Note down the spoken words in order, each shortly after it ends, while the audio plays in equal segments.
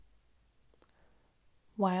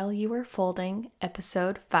While You Were Folding,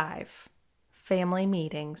 Episode 5, Family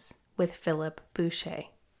Meetings with Philip Boucher.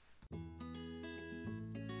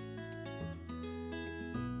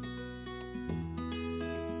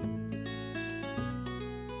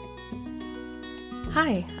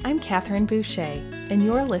 Hi, I'm Catherine Boucher, and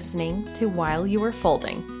you're listening to While You Were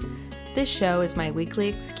Folding. This show is my weekly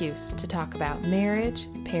excuse to talk about marriage,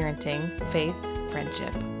 parenting, faith,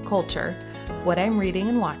 friendship, culture, what I'm reading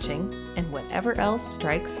and watching, and whatever else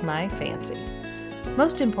strikes my fancy.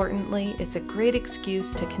 Most importantly, it's a great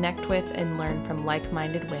excuse to connect with and learn from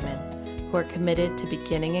like-minded women who are committed to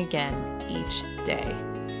beginning again each day.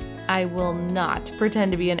 I will not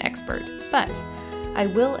pretend to be an expert, but I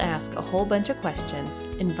will ask a whole bunch of questions,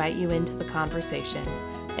 invite you into the conversation,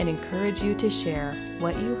 and encourage you to share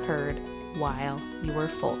what you heard while you were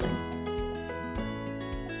folding.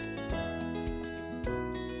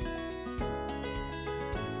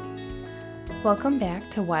 Welcome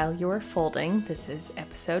back to While You Were Folding. This is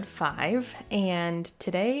episode 5, and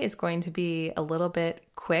today is going to be a little bit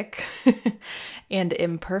quick and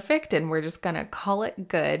imperfect, and we're just going to call it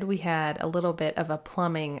good. We had a little bit of a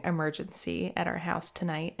plumbing emergency at our house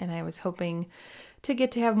tonight, and I was hoping to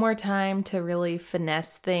get to have more time to really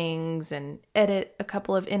finesse things and edit a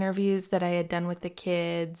couple of interviews that I had done with the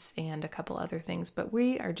kids and a couple other things, but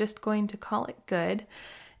we are just going to call it good.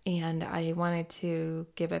 And I wanted to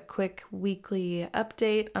give a quick weekly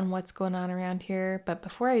update on what's going on around here. But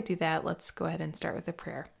before I do that, let's go ahead and start with a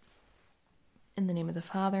prayer. In the name of the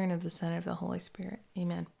Father, and of the Son, and of the Holy Spirit.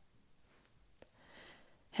 Amen.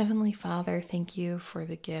 Heavenly Father, thank you for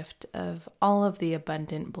the gift of all of the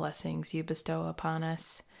abundant blessings you bestow upon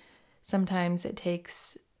us. Sometimes it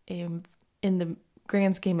takes, in the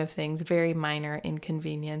grand scheme of things, very minor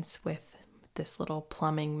inconvenience with this little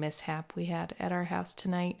plumbing mishap we had at our house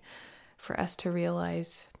tonight for us to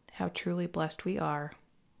realize how truly blessed we are.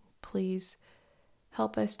 Please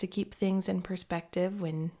help us to keep things in perspective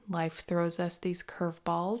when life throws us these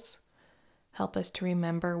curveballs. Help us to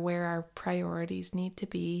remember where our priorities need to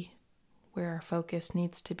be, where our focus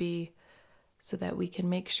needs to be, so that we can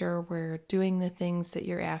make sure we're doing the things that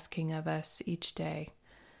you're asking of us each day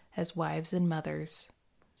as wives and mothers,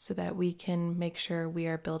 so that we can make sure we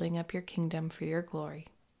are building up your kingdom for your glory.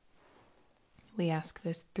 We ask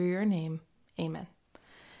this through your name. Amen.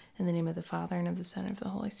 In the name of the Father, and of the Son, and of the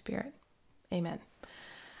Holy Spirit. Amen.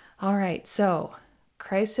 All right, so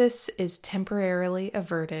crisis is temporarily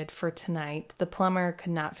averted for tonight. The plumber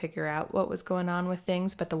could not figure out what was going on with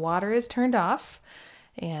things, but the water is turned off,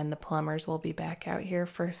 and the plumbers will be back out here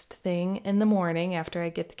first thing in the morning after I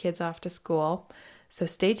get the kids off to school. So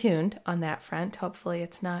stay tuned on that front. Hopefully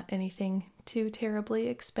it's not anything too terribly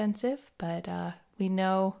expensive, but we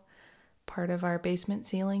know part of our basement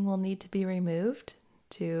ceiling will need to be removed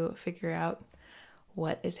to figure out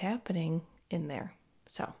what is happening in there.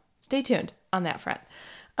 So stay tuned on that front.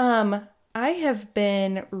 I have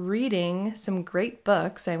been reading some great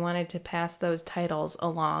books. I wanted to pass those titles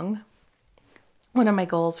along. One of my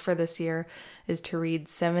goals for this year is to read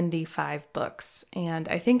 75 books. And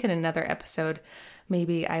I think in another episode,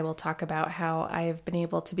 maybe I will talk about how I have been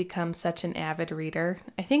able to become such an avid reader.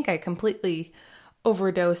 I think I completely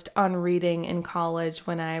overdosed on reading in college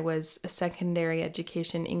when I was a secondary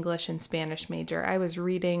education English and Spanish major. I was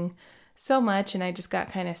reading so much and I just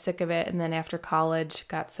got kind of sick of it. And then after college,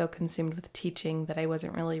 got so consumed with teaching that I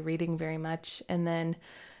wasn't really reading very much. And then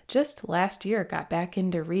just last year got back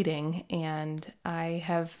into reading, and I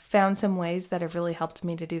have found some ways that have really helped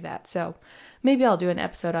me to do that. So maybe I'll do an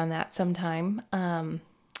episode on that sometime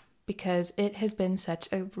because it has been such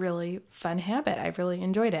a really fun habit. I've really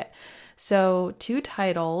enjoyed it. So 2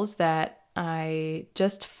 titles that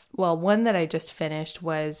one that I just finished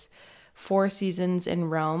was 4 Seasons in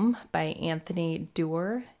Rome by Anthony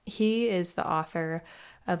Doerr. He is the author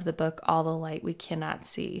of the book All the Light We Cannot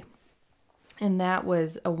See. And that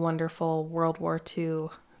was a wonderful World War II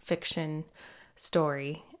fiction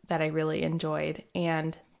story that I really enjoyed.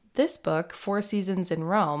 And this book, 4 Seasons in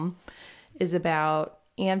Rome, is about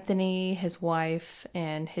Anthony, his wife,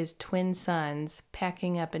 and his twin sons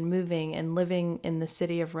packing up and moving and living in the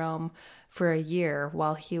city of Rome for a year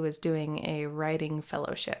while he was doing a writing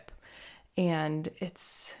fellowship. And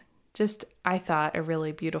it's just, I thought, a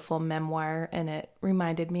really beautiful memoir, and it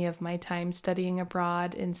reminded me of my time studying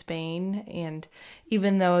abroad in Spain. And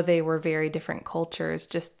even though they were very different cultures,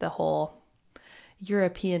 just the whole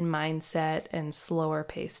European mindset and slower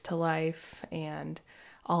pace to life and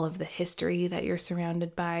all of the history that you're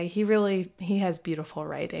surrounded by. He has beautiful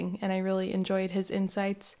writing, and I really enjoyed his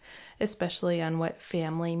insights, especially on what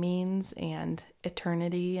family means and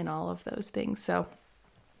eternity and all of those things. So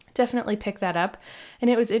definitely pick that up. And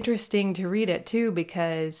it was interesting to read it too,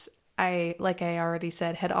 because I, like I already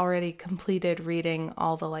said, had already completed reading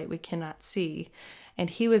All the Light We Cannot See. And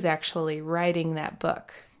he was actually writing that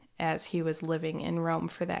book as he was living in Rome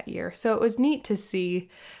for that year. So it was neat to see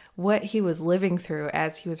what he was living through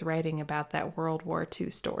as he was writing about that World War II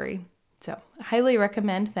story. So I highly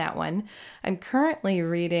recommend that one. I'm currently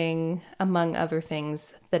reading, among other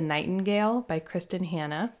things, The Nightingale by Kristen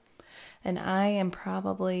Hanna. And I am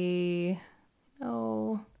probably,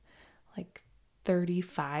 like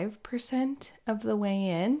 35% of the way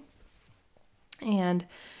in. And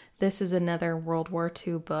this is another World War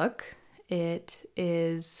II book. It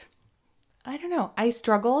is, I don't know, I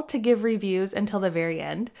struggle to give reviews until the very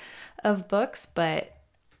end of books, but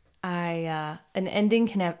an ending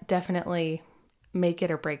can definitely make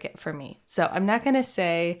it or break it for me. So I'm not going to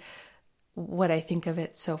say what I think of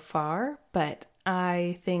it so far, but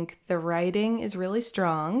I think the writing is really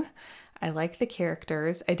strong. I like the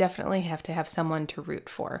characters. I definitely have to have someone to root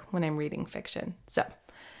for when I'm reading fiction. So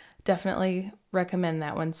definitely recommend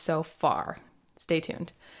that one so far. Stay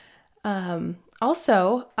tuned.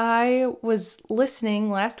 Also, I was listening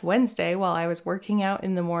last Wednesday while I was working out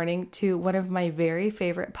in the morning to one of my very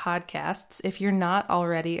favorite podcasts. If you're not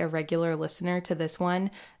already a regular listener to this one,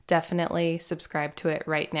 definitely subscribe to it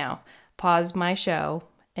right now. Pause my show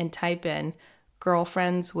and type in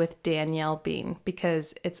Girlfriends with Danielle Bean,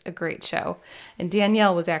 because it's a great show. And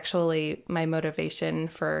Danielle was actually my motivation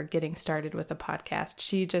for getting started with a podcast.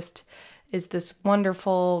 She just is this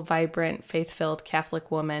wonderful, vibrant, faith-filled Catholic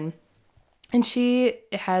woman. And she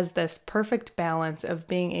has this perfect balance of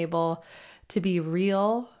being able to be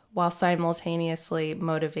real while simultaneously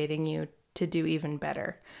motivating you to do even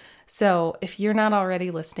better. So if you're not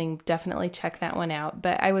already listening, definitely check that one out.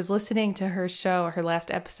 But I was listening to her show, her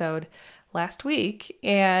last episode last week,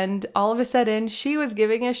 and all of a sudden she was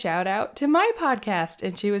giving a shout out to my podcast,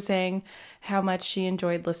 and she was saying how much she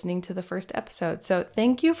enjoyed listening to the first episode. So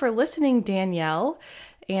thank you for listening, Danielle.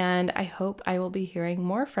 And I hope I will be hearing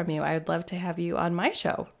more from you. I would love to have you on my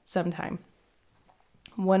show sometime.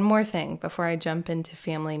 One more thing before I jump into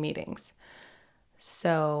family meetings.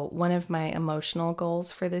 So one of my emotional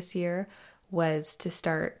goals for this year was to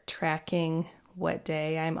start tracking what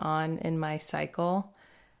day I'm on in my cycle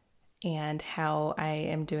and how I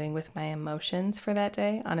am doing with my emotions for that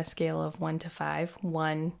day on a scale of 1 to 5.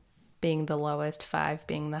 1 being the lowest, 5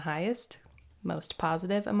 being the highest, most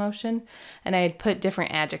positive emotion. And I had put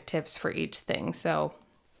different adjectives for each thing. So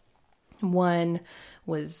 1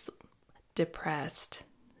 was depressed,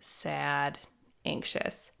 sad,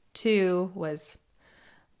 anxious. 2 was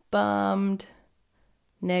bummed,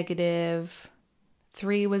 negative.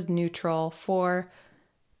 3 was neutral. 4,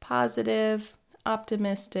 positive,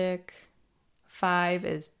 optimistic. 5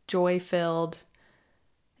 is joy-filled,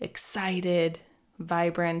 excited,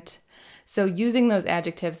 vibrant. So using those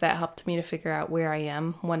adjectives, that helped me to figure out where I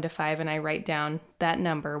am, 1 to 5, and I write down that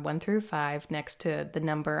number, 1 through 5, next to the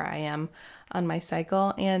number I am on my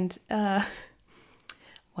cycle. And,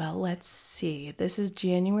 well, let's see. This is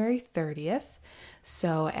January 30th.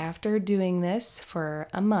 So after doing this for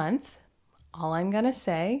a month, all I'm going to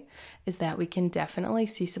say is that we can definitely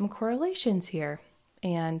see some correlations here.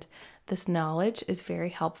 And this knowledge is very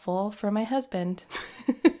helpful for my husband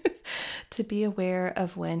to be aware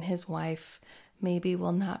of when his wife maybe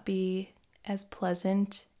will not be as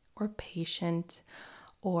pleasant or patient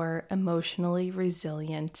or emotionally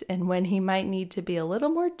resilient, and when he might need to be a little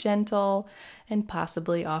more gentle and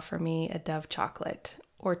possibly offer me a Dove chocolate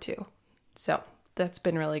or 2. So that's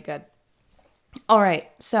been really good. All right,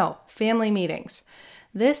 so family meetings.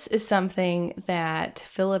 This is something that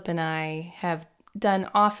Philip and I have done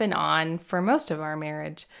off and on for most of our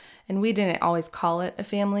marriage. And we didn't always call it a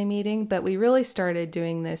family meeting, but we really started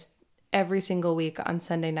doing this every single week on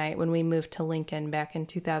Sunday night when we moved to Lincoln back in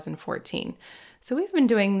 2014. So we've been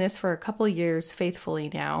doing this for a couple years faithfully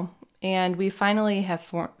now. And we finally have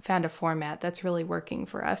found a format that's really working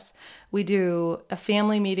for us. We do a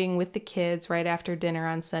family meeting with the kids right after dinner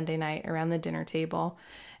on Sunday night around the dinner table.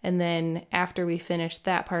 And then after we finish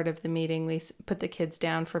that part of the meeting, we put the kids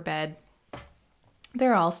down for bed.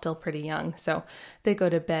 They're all still pretty young, so they go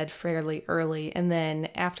to bed fairly early. And then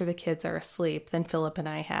after the kids are asleep, then Philip and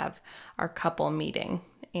I have our couple meeting.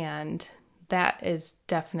 And that is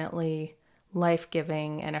definitely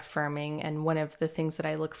life-giving and affirming, and one of the things that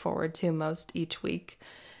I look forward to most each week.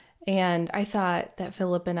 And I thought that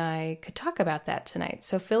Philip and I could talk about that tonight.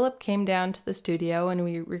 So Philip came down to the studio and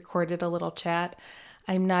we recorded a little chat.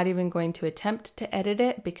 I'm not even going to attempt to edit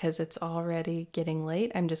it because it's already getting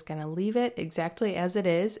late. I'm just going to leave it exactly as it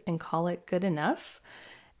is and call it good enough.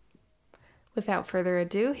 Without further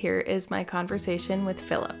ado, here is my conversation with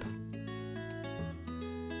Philip.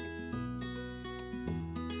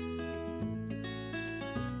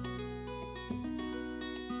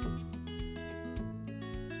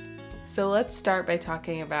 So let's start by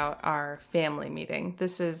talking about our family meeting.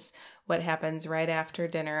 This is what happens right after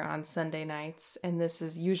dinner on Sunday nights, and this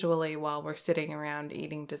is usually while we're sitting around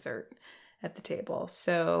eating dessert at the table.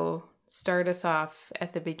 So start us off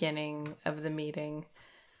at the beginning of the meeting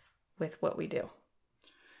with what we do.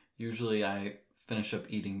 Usually I finish up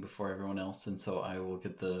eating before everyone else, and so I will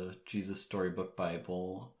get the Jesus Storybook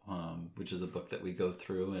Bible, which is a book that we go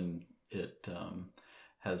through, and it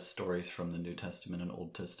has stories from the New Testament and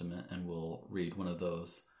Old Testament, and we'll read one of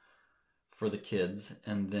those for the kids.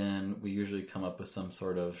 And then we usually come up with some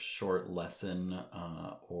sort of short lesson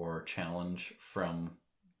or challenge from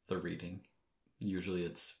the reading. Usually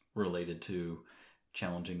it's related to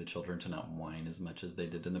challenging the children to not whine as much as they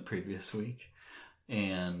did in the previous week.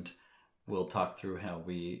 And we'll talk through how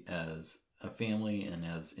we as a family and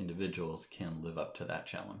as individuals can live up to that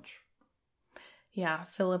challenge. Yeah,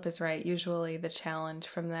 Philip is right. Usually the challenge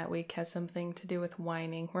from that week has something to do with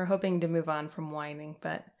whining. We're hoping to move on from whining,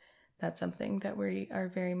 but that's something that we are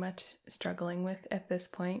very much struggling with at this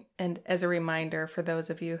point. And as a reminder, for those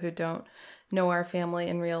of you who don't know our family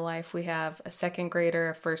in real life, we have a second grader,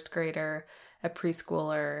 a first grader, a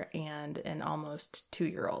preschooler, and an almost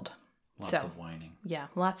 2-year-old. Lots of whining. Yeah,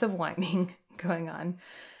 lots of whining going on.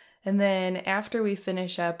 And then after we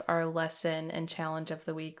finish up our lesson and challenge of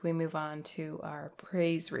the week, we move on to our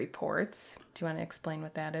praise reports. Do you want to explain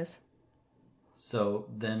what that is? So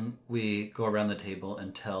then we go around the table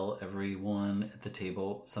and tell everyone at the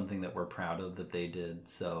table something that we're proud of that they did.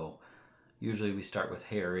 So usually we start with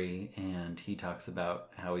Harry, and he talks about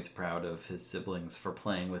how he's proud of his siblings for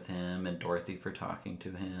playing with him, and Dorothy for talking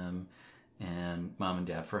to him, and Mom and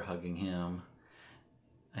Dad for hugging him.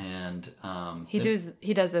 And he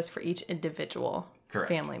does this for each individual Correct.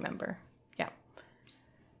 Family member. Yeah.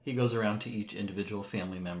 He goes around to each individual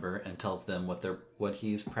family member and tells them what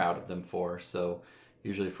he's proud of them for. So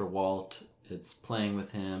usually for Walt, it's playing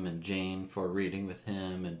with him, and Jane for reading with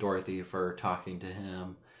him, and Dorothy for talking to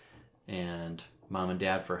him, and Mom and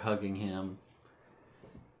Dad for hugging him.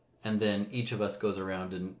 And then each of us goes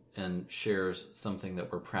around and shares something that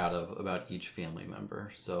we're proud of about each family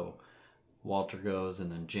member. So Walter goes,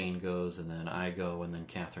 and then Jane goes, and then I go, and then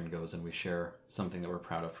Catherine goes, and we share something that we're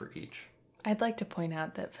proud of for each. I'd like to point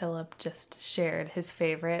out that Philip just shared his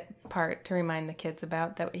favorite part to remind the kids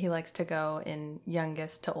about, that he likes to go in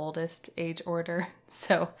youngest to oldest age order.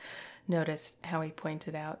 So notice how he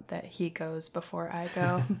pointed out that he goes before I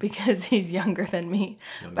go because he's younger than me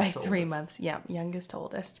by 3 months. Yeah, youngest to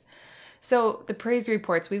oldest. So the praise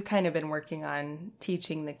reports, we've kind of been working on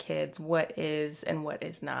teaching the kids what is and what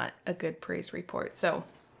is not a good praise report. So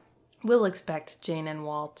we'll expect Jane and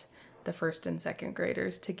Walt, the first and second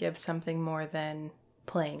graders, to give something more than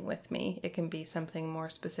playing with me. It can be something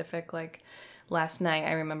more specific. Like last night,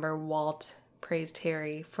 I remember Walt praised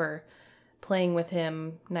Harry for playing with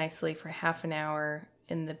him nicely for half an hour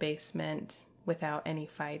in the basement without any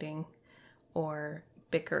fighting or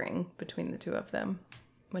bickering between the two of them,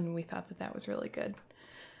 when we thought that was really good.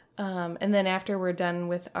 And then after we're done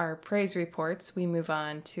with our praise reports, we move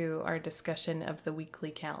on to our discussion of the weekly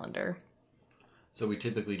calendar. So we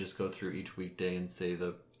typically just go through each weekday and say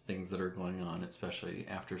the things that are going on, especially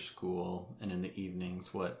after school and in the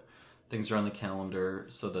evenings, what things are on the calendar,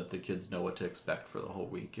 so that the kids know what to expect for the whole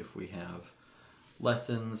week. If we have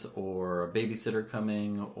lessons or a babysitter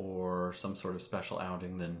coming or some sort of special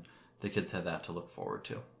outing, then the kids have that to look forward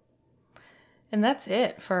to. And that's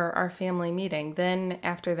it for our family meeting. Then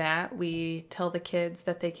after that, we tell the kids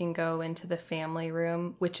that they can go into the family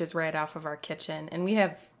room, which is right off of our kitchen. And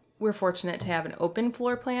we're fortunate to have an open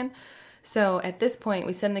floor plan. So at this point,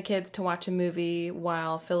 we send the kids to watch a movie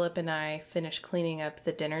while Philip and I finish cleaning up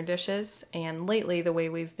the dinner dishes. And lately, the way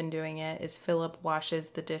we've been doing it is Philip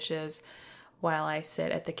washes the dishes while I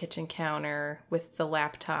sit at the kitchen counter with the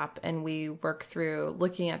laptop, and we work through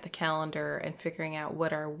looking at the calendar and figuring out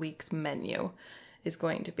what our week's menu is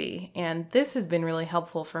going to be. And this has been really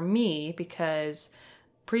helpful for me because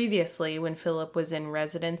previously, when Philip was in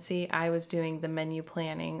residency, I was doing the menu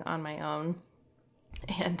planning on my own,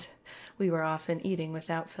 and we were often eating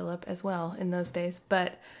without Philip as well in those days.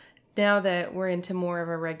 But now that we're into more of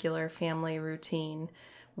a regular family routine,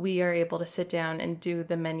 we are able to sit down and do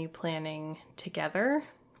the menu planning together.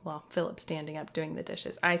 Well, Philip's standing up doing the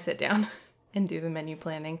dishes. I sit down and do the menu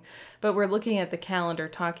planning. But we're looking at the calendar,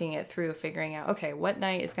 talking it through, figuring out, okay, what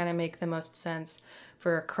night is going to make the most sense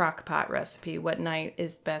for a crock pot recipe? What night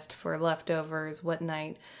is best for leftovers? What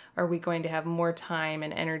night are we going to have more time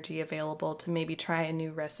and energy available to maybe try a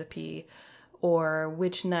new recipe? Or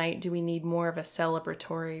which night do we need more of a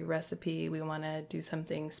celebratory recipe? We want to do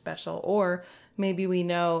something special. Or maybe we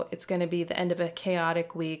know it's going to be the end of a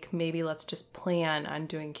chaotic week. Maybe let's just plan on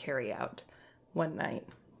doing carryout one night.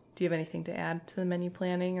 Do you have anything to add to the menu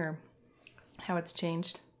planning or how it's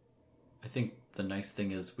changed? I think the nice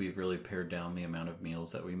thing is we've really pared down the amount of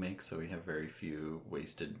meals that we make, so we have very few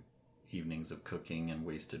wasted evenings of cooking and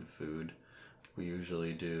wasted food. We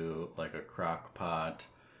usually do like a crock pot,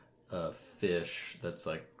 fish that's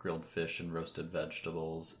like grilled fish and roasted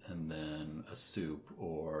vegetables, and then a soup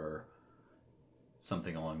or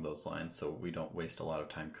something along those lines. So we don't waste a lot of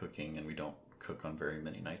time cooking, and we don't cook on very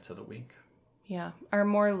many nights of the week. Yeah, our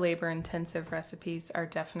more labor-intensive recipes are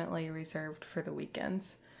definitely reserved for the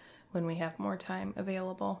weekends when we have more time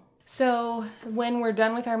available. So when we're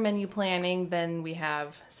done with our menu planning, then we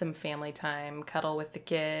have some family time, cuddle with the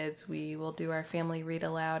kids. We will do our family read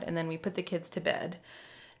aloud, and then we put the kids to bed.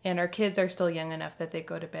 And our kids are still young enough that they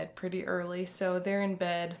go to bed pretty early. So they're in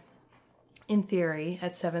bed, in theory,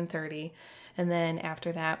 at 7:30. And then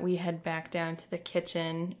after that, we head back down to the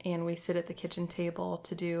kitchen and we sit at the kitchen table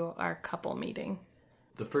to do our couple meeting.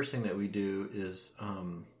 The first thing that we do is,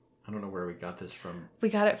 I don't know where we got this from. We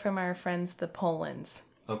got it from our friends, the Polans.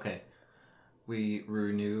 Okay. We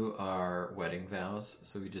renew our wedding vows.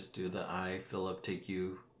 So we just do the I, Philip, take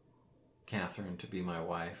you, Catherine, to be my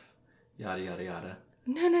wife, yada, yada, yada.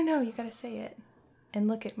 No, you gotta say it. And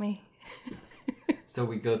look at me. So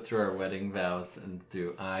we go through our wedding vows and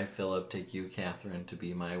do I, Philip, take you, Catherine, to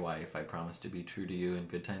be my wife. I promise to be true to you in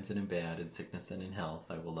good times and in bad, in sickness and in health.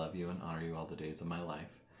 I will love you and honor you all the days of my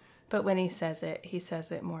life. But when he says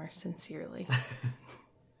it more sincerely.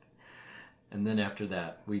 And then after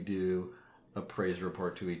that, we do a praise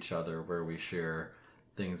report to each other where we share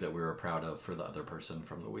things that we were proud of for the other person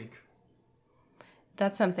from the week.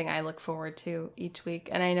 That's something I look forward to each week.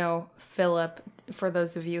 And I know Philip, for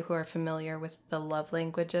those of you who are familiar with the love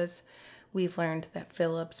languages, we've learned that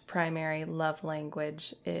Philip's primary love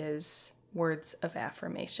language is words of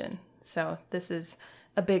affirmation. So this is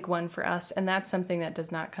a big one for us. And that's something that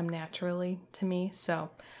does not come naturally to me. So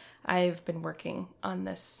I've been working on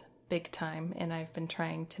this big time, and I've been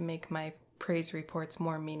trying to make my praise reports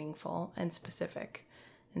more meaningful and specific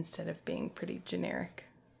instead of being pretty generic.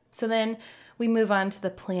 So then we move on to the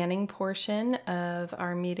planning portion of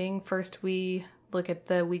our meeting. First, we look at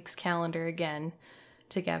the week's calendar again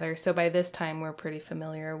together. So by this time, we're pretty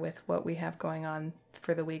familiar with what we have going on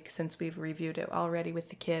for the week since we've reviewed it already with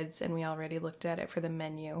the kids and we already looked at it for the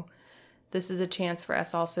menu. This is a chance for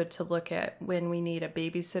us also to look at when we need a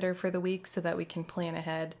babysitter for the week so that we can plan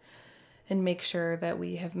ahead and make sure that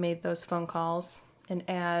we have made those phone calls. And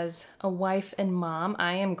as a wife and mom,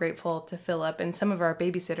 I am grateful to Philip, and some of our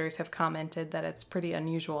babysitters have commented that it's pretty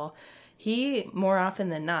unusual. He, more often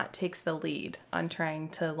than not, takes the lead on trying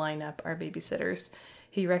to line up our babysitters.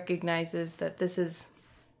 He recognizes that this is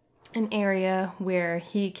an area where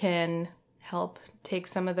he can help take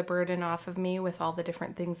some of the burden off of me with all the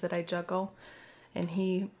different things that I juggle. And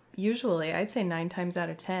he usually, I'd say 9 times out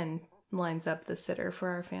of 10, lines up the sitter for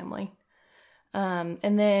our family.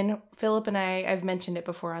 And then Philip and I've mentioned it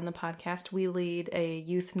before on the podcast, we lead a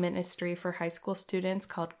youth ministry for high school students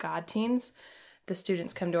called God Teens. The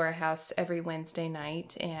students come to our house every Wednesday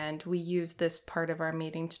night, and we use this part of our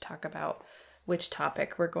meeting to talk about which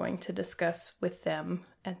topic we're going to discuss with them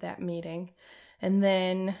at that meeting. And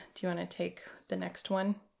then, do you want to take the next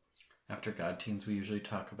one? After God Teens, we usually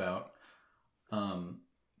talk about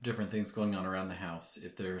different things going on around the house.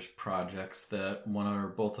 If there's projects that one or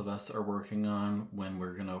both of us are working on, when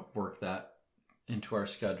we're going to work that into our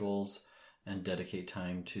schedules and dedicate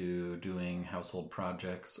time to doing household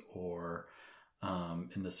projects, or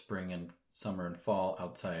in the spring and summer and fall,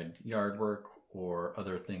 outside yard work, or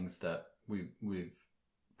other things that we've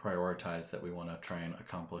prioritized that we want to try and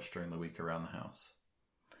accomplish during the week around the house.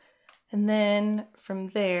 And then from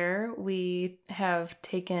there, we have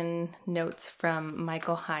taken notes from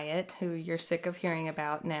Michael Hyatt, who you're sick of hearing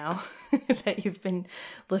about now that you've been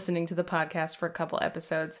listening to the podcast for a couple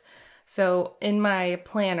episodes. So in my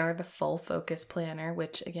planner, the Full Focus Planner,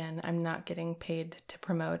 which again, I'm not getting paid to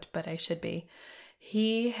promote, but I should be,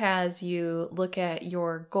 he has you look at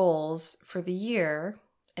your goals for the year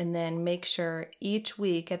and then make sure each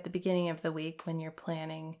week at the beginning of the week when you're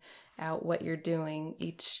planning out what you're doing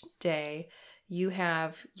each day, you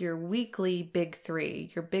have your weekly big three,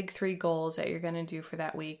 your big three goals that you're going to do for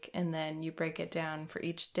that week. And then you break it down for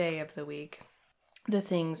each day of the week, the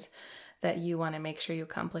things that you want to make sure you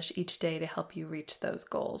accomplish each day to help you reach those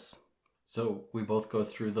goals. So we both go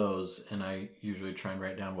through those, and I usually try and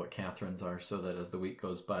write down what Catherine's are so that as the week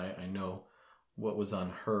goes by, I know what was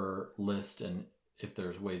on her list and if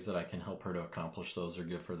there's ways that I can help her to accomplish those or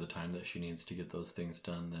give her the time that she needs to get those things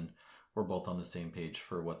done, then we're both on the same page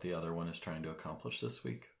for what the other one is trying to accomplish this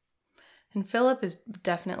week. And Philip is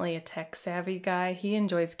definitely a tech savvy guy. He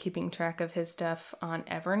enjoys keeping track of his stuff on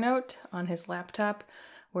Evernote on his laptop,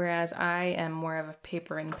 whereas I am more of a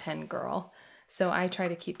paper and pen girl. So I try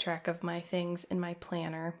to keep track of my things in my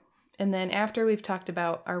planner. And then after we've talked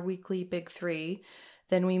about our weekly big three,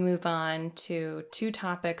 then we move on to 2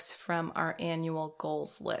 topics from our annual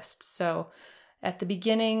goals list. So at the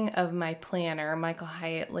beginning of my planner, Michael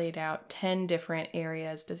Hyatt laid out 10 different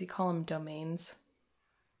areas. Does he call them domains?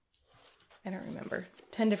 I don't remember.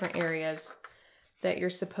 10 different areas that you're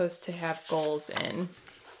supposed to have goals in.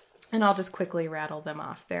 And I'll just quickly rattle them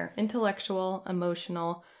off there. Intellectual,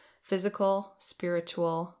 emotional, physical,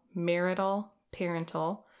 spiritual, marital,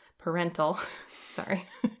 parental,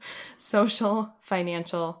 social,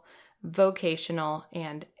 financial, vocational,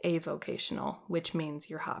 and avocational, which means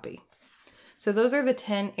your hobby. So those are the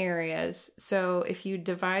 10 areas. So if you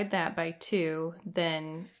divide that by 2,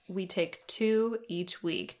 then we take 2 each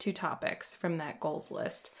week, 2 topics from that goals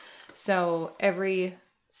list. So every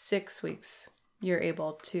 6 weeks, you're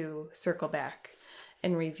able to circle back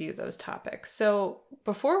and review those topics. So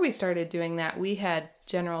before we started doing that, we had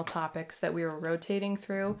general topics that we were rotating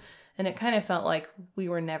through, and it kind of felt like we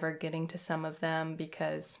were never getting to some of them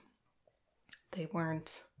because they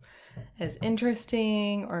weren't as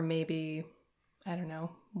interesting, or maybe, I don't know,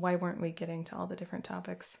 why weren't we getting to all the different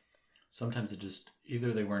topics? Sometimes it just,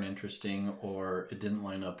 either they weren't interesting or it didn't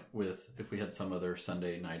line up with if we had some other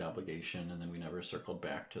Sunday night obligation, and then we never circled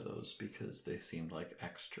back to those because they seemed like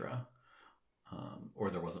extra. Or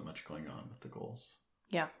there wasn't much going on with the goals.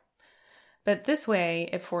 Yeah. But this way,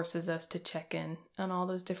 it forces us to check in on all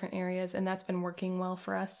those different areas, and that's been working well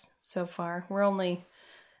for us so far. We're only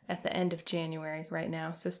at the end of January right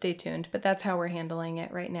now, so stay tuned. But that's how we're handling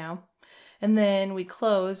it right now. And then we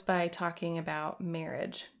close by talking about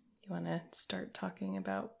marriage. You want to start talking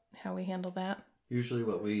about how we handle that? Usually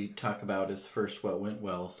what we talk about is first what went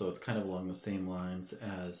well, so it's kind of along the same lines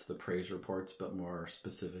as the praise reports, but more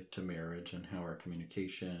specific to marriage and how our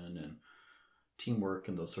communication and teamwork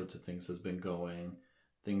and those sorts of things has been going,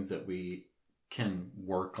 things that we can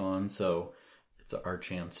work on. So it's our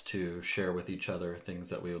chance to share with each other things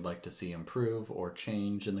that we would like to see improve or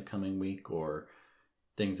change in the coming week, or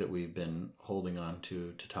things that we've been holding on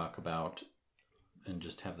to talk about, and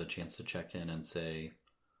just have the chance to check in and say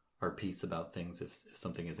our piece about things if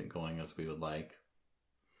something isn't going as we would like.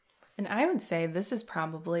 And I would say this is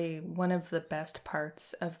probably one of the best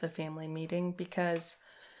parts of the family meeting, because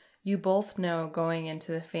you both know going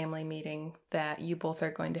into the family meeting that you both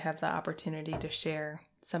are going to have the opportunity to share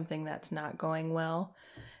something that's not going well.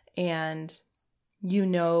 And you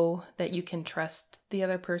know that you can trust the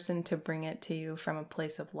other person to bring it to you from a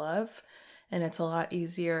place of love. And it's a lot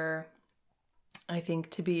easier, I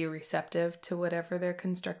think, to be receptive to whatever their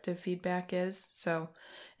constructive feedback is. So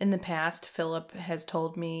in the past, Philip has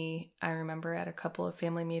told me, I remember at a couple of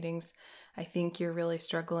family meetings, I think you're really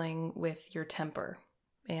struggling with your temper,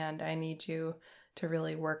 and I need you to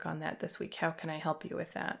really work on that this week. How can I help you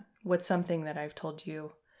with that? What's something that I've told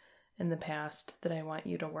you in the past that I want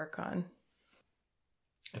you to work on?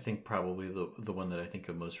 I think probably the one that I think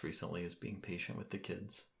of most recently is being patient with the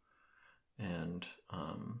kids and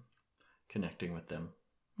connecting with them.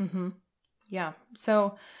 Mm-hmm. Yeah.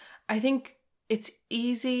 So I think it's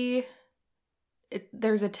easy.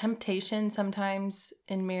 There's a temptation sometimes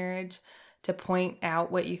in marriage to point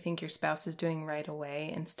out what you think your spouse is doing right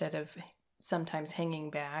away, instead of sometimes hanging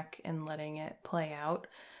back and letting it play out.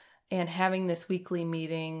 And having this weekly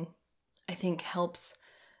meeting, I think, helps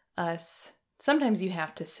us. Sometimes you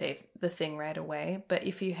have to say the thing right away, but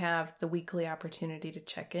if you have the weekly opportunity to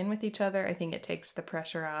check in with each other, I think it takes the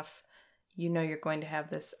pressure off. You know you're going to have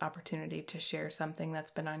this opportunity to share something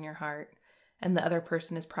that's been on your heart, and the other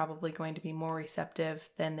person is probably going to be more receptive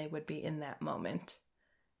than they would be in that moment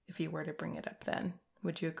if you were to bring it up then.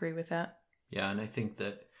 Would you agree with that? Yeah, and I think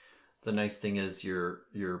that the nice thing is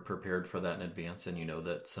you're prepared for that in advance, and you know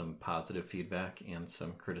that some positive feedback and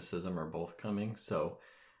some criticism are both coming, so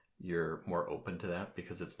you're more open to that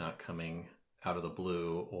because it's not coming out of the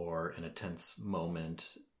blue or in a tense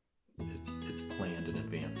moment. It's planned in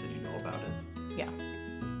advance and you know about it. Yeah.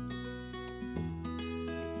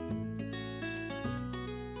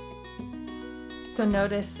 So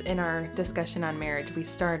notice in our discussion on marriage, we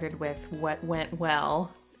started with what went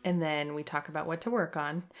well, and then we talk about what to work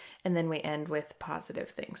on, and then we end with positive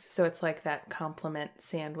things. So it's like that compliment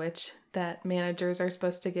sandwich that managers are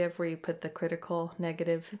supposed to give, where you put the critical,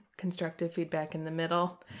 negative, constructive feedback in the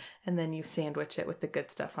middle, and then you sandwich it with the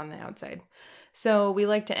good stuff on the outside. So we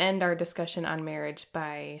like to end our discussion on marriage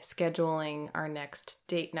by scheduling our next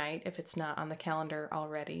date night if it's not on the calendar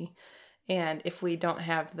already. And if we don't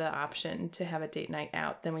have the option to have a date night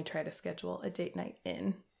out, then we try to schedule a date night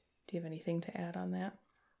in. Do you have anything to add on that?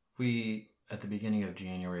 We, at the beginning of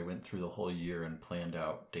January, went through the whole year and planned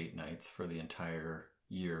out date nights for the entire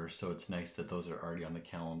year. So it's nice that those are already on the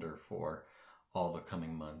calendar for all the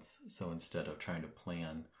coming months. So instead of trying to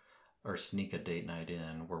plan or sneak a date night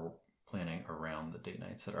in, we're planning around the date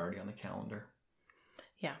nights that are already on the calendar.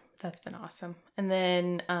 Yeah, that's been awesome. And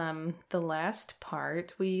then the last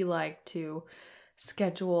part, we like to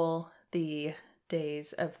schedule the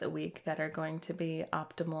days of the week that are going to be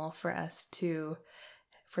optimal for us to,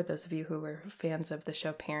 for those of you who were fans of the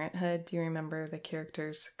show Parenthood, do you remember the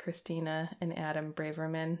characters Christina and Adam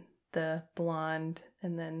Braverman, the blonde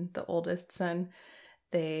and then the oldest son?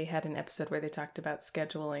 They had an episode where they talked about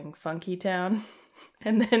scheduling Funky Town.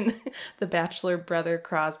 And then the bachelor brother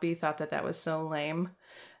Crosby thought that that was so lame.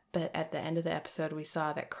 But at the end of the episode, we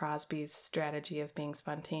saw that Crosby's strategy of being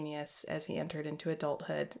spontaneous as he entered into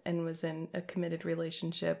adulthood and was in a committed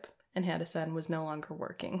relationship and had a son was no longer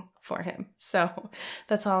working for him. So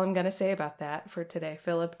that's all I'm going to say about that for today.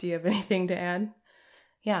 Philip, do you have anything to add?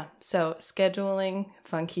 Yeah, so scheduling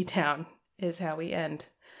Funky Town is how we end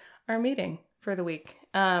our meeting for the week.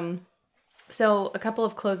 So a couple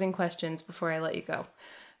of closing questions before I let you go.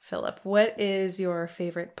 Philip, what is your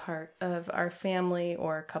favorite part of our family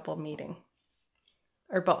or couple meeting?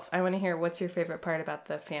 Or both. I want to hear what's your favorite part about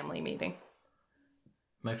the family meeting.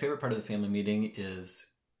 My favorite part of the family meeting is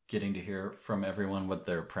getting to hear from everyone what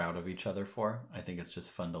they're proud of each other for. I think it's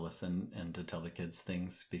just fun to listen and to tell the kids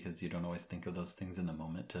things because you don't always think of those things in the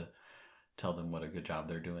moment to tell them what a good job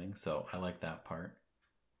they're doing. So I like that part.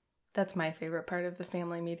 That's my favorite part of the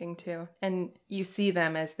family meeting too. And you see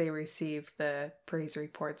them as they receive the praise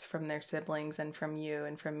reports from their siblings and from you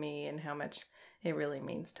and from me and how much it really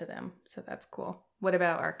means to them. So that's cool. What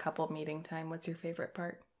about our couple meeting time? What's your favorite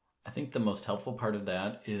part? I think the most helpful part of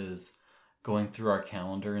that is going through our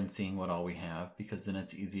calendar and seeing what all we have, because then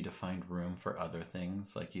it's easy to find room for other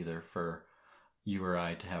things, like either for you or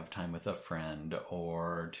I to have time with a friend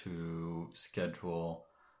or to schedule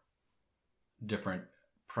different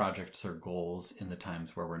projects or goals in the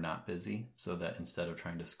times where we're not busy, so that instead of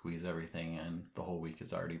trying to squeeze everything in, the whole week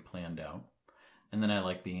is already planned out. And then I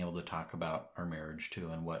like being able to talk about our marriage too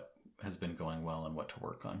and what has been going well and what to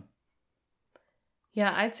work on.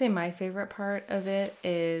 Yeah, I'd say my favorite part of it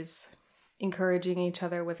is encouraging each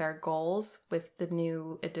other with our goals, with the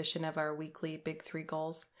new edition of our weekly Big 3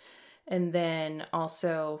 goals. And then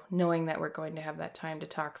also knowing that we're going to have that time to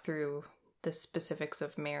talk through the specifics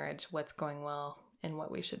of marriage, what's going well and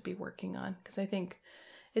what we should be working on. Because I think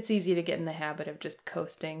it's easy to get in the habit of just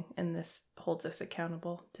coasting, and this holds us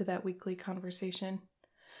accountable to that weekly conversation.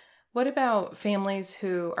 What about families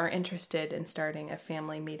who are interested in starting a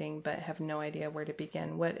family meeting but have no idea where to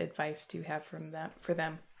begin? What advice do you have for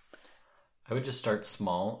them? I would just start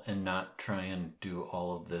small and not try and do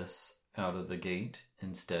all of this out of the gate.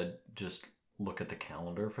 Instead, just look at the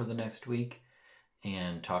calendar for the next week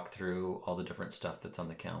and talk through all the different stuff that's on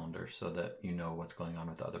the calendar so that you know what's going on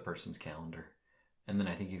with the other person's calendar. And then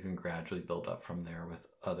I think you can gradually build up from there with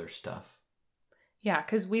other stuff. Yeah,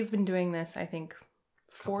 because we've been doing this, I think,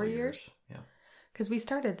 4 years. Yeah. Because we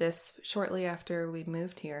started this shortly after we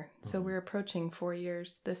moved here. So we're approaching 4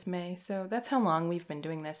 years this May. So that's how long we've been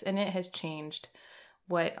doing this. And it has changed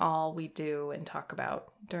what all we do and talk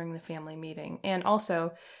about during the family meeting. And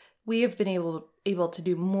also, we have been able to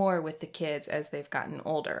do more with the kids as they've gotten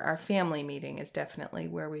older. Our family meeting is definitely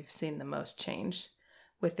where we've seen the most change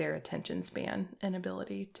with their attention span and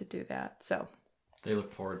ability to do that. So they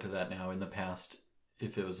look forward to that now. In the past,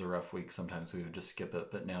 if it was a rough week, sometimes we would just skip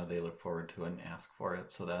it, but now they look forward to it and ask for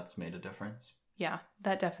it. So that's made a difference. Yeah,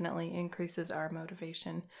 that definitely increases our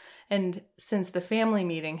motivation. And since the family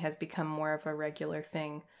meeting has become more of a regular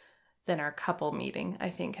thing, then our couple meeting, I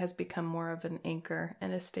think, has become more of an anchor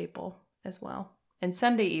and a staple as well. And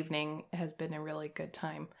Sunday evening has been a really good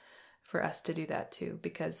time for us to do that too,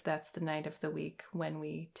 because that's the night of the week when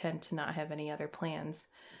we tend to not have any other plans.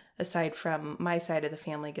 Aside from my side of the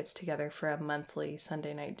family gets together for a monthly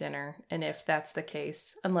Sunday night dinner. And if that's the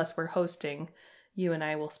case, unless we're hosting, you and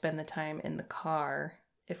I will spend the time in the car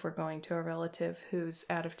if we're going to a relative who's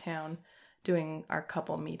out of town doing our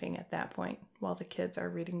couple meeting at that point while the kids are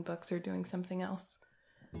reading books or doing something else.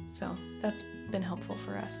 So that's been helpful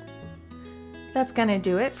for us. That's going to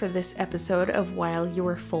do it for this episode of While You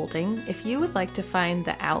Were Folding. If you would like to find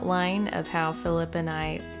the outline of how Philip and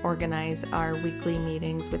I organize our weekly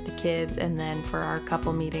meetings with the kids and then for our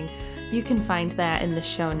couple meeting, you can find that in the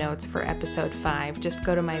show notes for episode 5. Just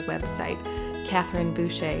go to my website,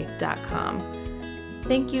 catherineboucher.com.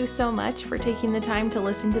 Thank you so much for taking the time to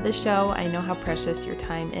listen to the show. I know how precious your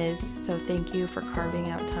time is, so thank you for carving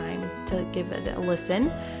out time to give it a listen.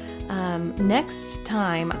 Next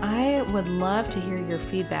time, I would love to hear your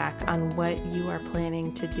feedback on what you are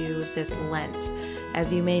planning to do this Lent.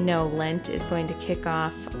 As you may know, Lent is going to kick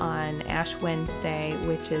off on Ash Wednesday,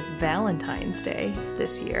 which is Valentine's Day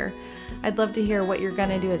this year. I'd love to hear what you're going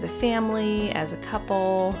to do as a family, as a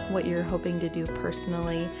couple, what you're hoping to do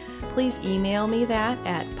personally. Please email me that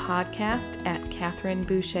at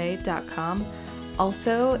podcast@catherineboucher.com.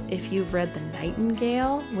 Also, if you've read The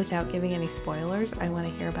Nightingale, without giving any spoilers, I want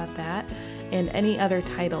to hear about that, and any other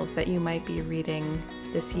titles that you might be reading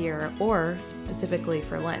this year or specifically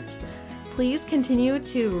for Lent. Please continue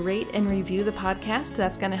to rate and review the podcast.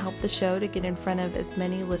 That's going to help the show to get in front of as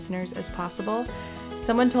many listeners as possible.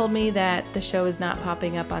 Someone told me that the show is not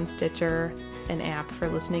popping up on Stitcher, an app for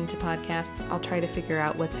listening to podcasts. I'll try to figure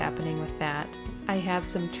out what's happening with that. I have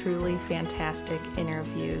some truly fantastic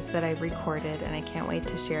interviews that I've recorded, and I can't wait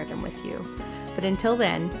to share them with you. But until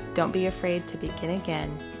then, don't be afraid to begin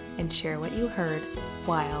again and share what you heard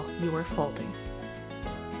while you were folding.